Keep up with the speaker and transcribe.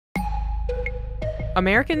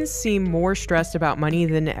Americans seem more stressed about money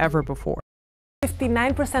than ever before.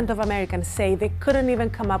 59% of Americans say they couldn't even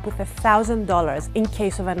come up with $1,000 in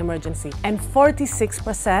case of an emergency, and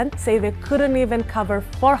 46% say they couldn't even cover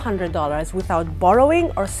 $400 without borrowing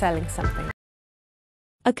or selling something.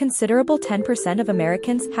 A considerable 10% of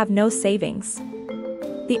Americans have no savings.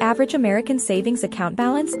 The average American savings account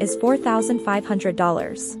balance is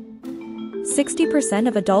 $4,500. 60%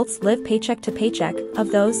 of adults live paycheck to paycheck.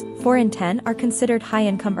 Of those, 4 in 10 are considered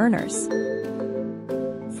high-income earners.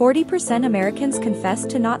 40% Americans confess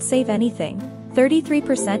to not save anything.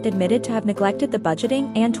 33% admitted to have neglected the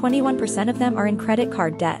budgeting, and 21% of them are in credit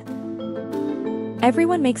card debt.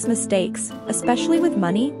 Everyone makes mistakes, especially with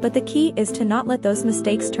money, but the key is to not let those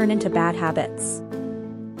mistakes turn into bad habits.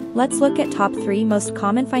 Let's look at top 3 most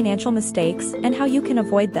common financial mistakes and how you can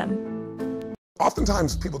avoid them.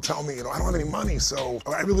 Oftentimes people tell me, I don't have any money, so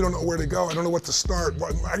I really don't know where to go. I don't know what to start.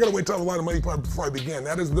 I gotta wait till I have a lot of money before I begin.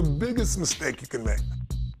 That is the biggest mistake you can make.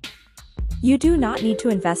 You do not need to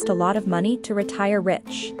invest a lot of money to retire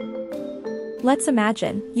rich. Let's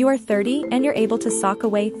imagine you are 30 and you're able to sock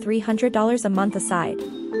away $300 a month aside.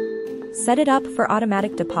 Set it up for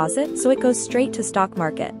automatic deposit so it goes straight to stock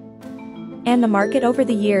market. And the market over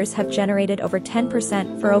the years have generated over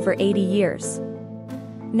 10% for over 80 years.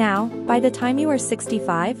 Now, by the time you are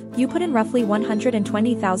 65, you put in roughly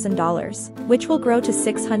 $120,000, which will grow to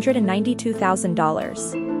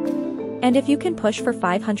 $692,000. And if you can push for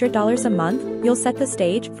 $500 a month, you'll set the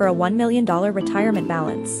stage for a $1 million retirement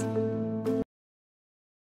balance.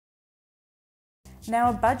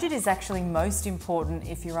 Now, a budget is actually most important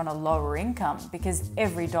if you're on a lower income because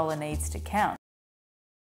every dollar needs to count.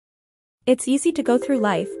 It's easy to go through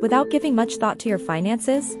life without giving much thought to your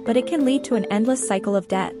finances, but it can lead to an endless cycle of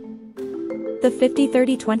debt. The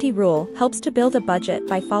 50-30-20 rule helps to build a budget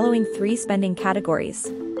by following 3 spending categories.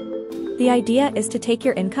 The idea is to take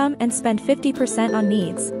your income and spend 50% on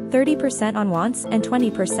needs, 30% on wants, and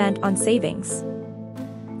 20% on savings.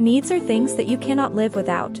 Needs are things that you cannot live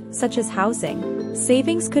without, such as housing.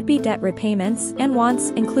 Savings could be debt repayments, and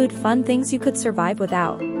wants include fun things you could survive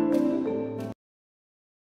without.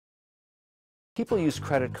 People use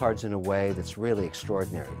credit cards in a way that's really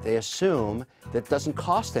extraordinary. They assume that it doesn't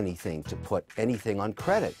cost anything to put anything on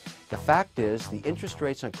credit. The fact is, the interest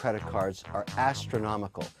rates on credit cards are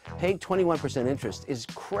astronomical. Paying 21% interest is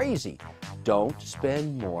crazy. Don't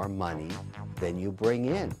spend more money than you bring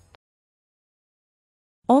in.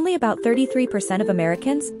 Only about 33% of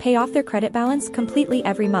Americans pay off their credit balance completely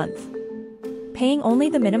every month. Paying only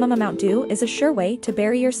the minimum amount due is a sure way to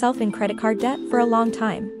bury yourself in credit card debt for a long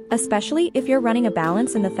time, especially if you're running a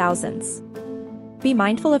balance in the thousands. Be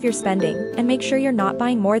mindful of your spending and make sure you're not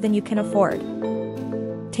buying more than you can afford.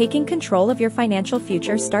 Taking control of your financial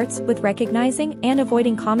future starts with recognizing and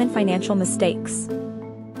avoiding common financial mistakes.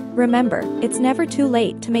 Remember, it's never too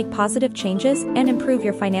late to make positive changes and improve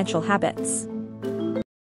your financial habits.